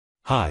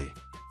Hi.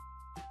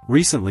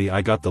 Recently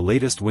I got the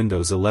latest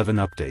Windows 11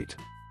 update.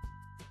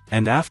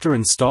 And after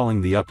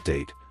installing the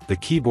update, the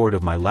keyboard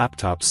of my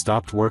laptop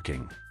stopped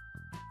working.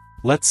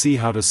 Let's see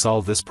how to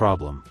solve this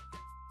problem.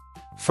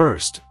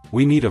 First,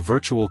 we need a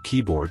virtual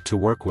keyboard to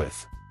work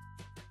with.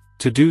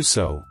 To do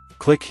so,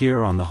 click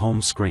here on the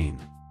home screen.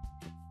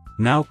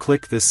 Now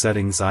click this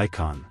settings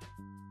icon.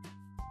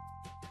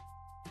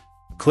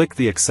 Click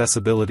the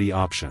accessibility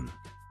option.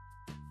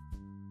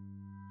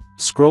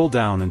 Scroll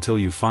down until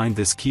you find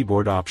this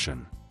keyboard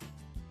option.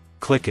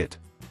 Click it.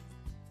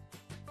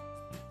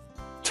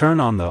 Turn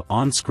on the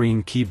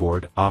on-screen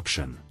keyboard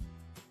option.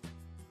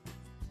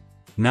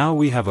 Now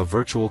we have a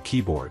virtual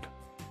keyboard.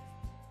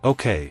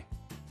 OK.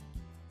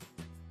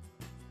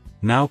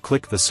 Now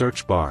click the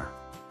search bar.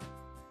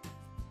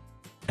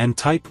 And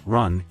type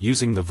Run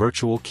using the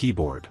virtual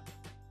keyboard.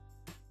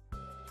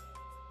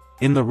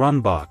 In the Run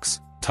box,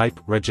 type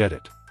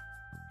regedit.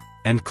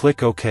 And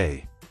click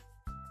OK.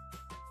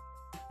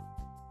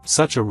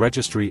 Such a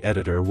registry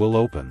editor will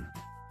open.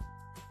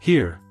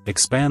 Here,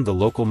 expand the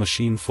local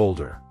machine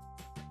folder.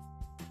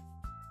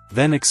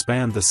 Then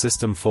expand the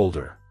system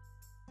folder.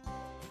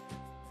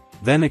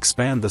 Then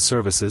expand the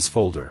services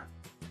folder.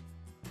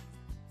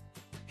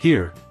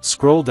 Here,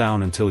 scroll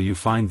down until you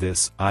find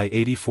this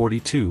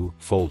i8042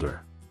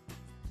 folder.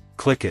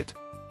 Click it.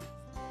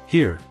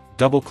 Here,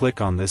 double-click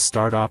on this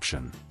Start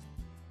option.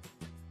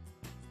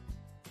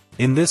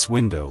 In this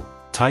window,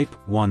 type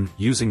 1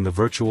 using the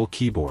virtual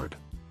keyboard.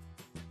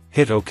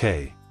 Hit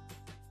OK.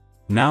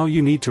 Now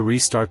you need to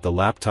restart the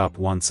laptop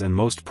once and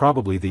most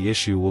probably the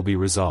issue will be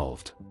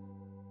resolved.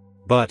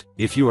 But,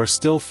 if you are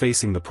still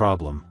facing the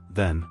problem,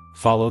 then,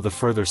 follow the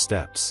further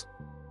steps.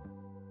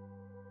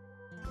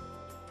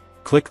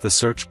 Click the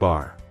search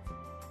bar.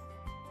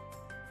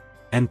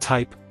 And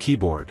type,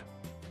 keyboard.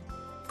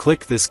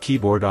 Click this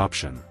keyboard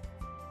option.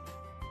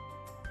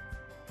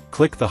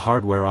 Click the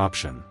hardware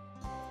option.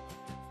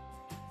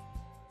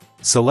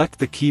 Select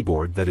the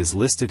keyboard that is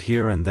listed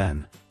here and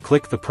then,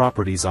 click the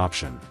properties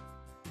option.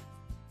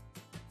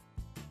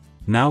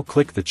 Now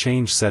click the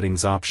change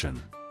settings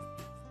option.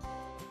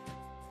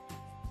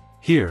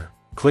 Here,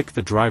 click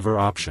the driver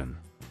option.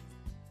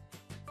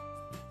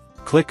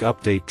 Click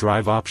update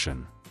drive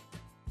option.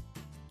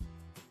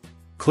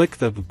 Click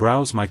the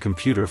browse my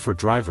computer for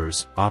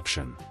drivers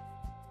option.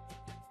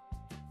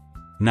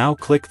 Now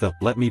click the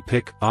let me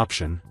pick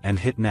option and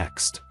hit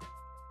next.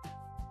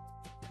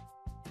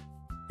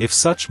 If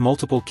such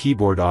multiple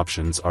keyboard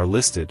options are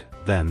listed,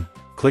 then,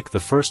 click the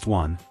first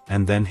one,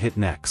 and then hit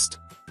next.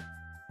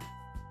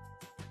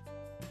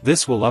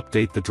 This will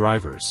update the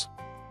drivers.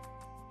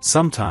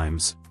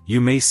 Sometimes, you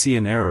may see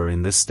an error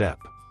in this step.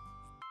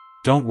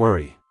 Don't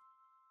worry.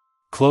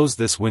 Close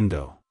this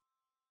window.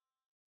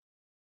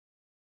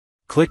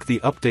 Click the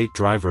Update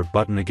Driver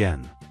button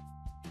again.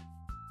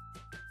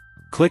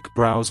 Click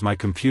Browse my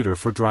computer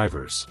for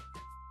drivers.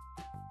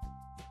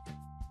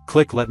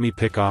 Click Let me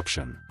pick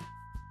option.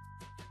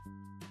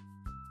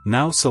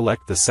 Now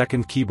select the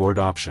second keyboard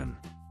option.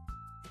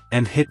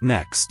 And hit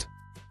Next.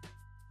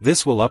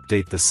 This will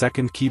update the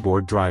second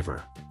keyboard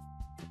driver.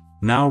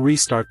 Now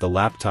restart the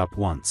laptop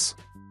once.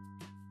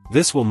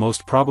 This will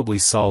most probably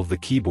solve the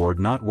keyboard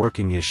not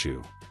working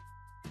issue.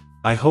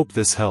 I hope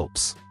this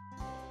helps.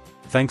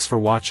 Thanks for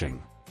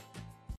watching.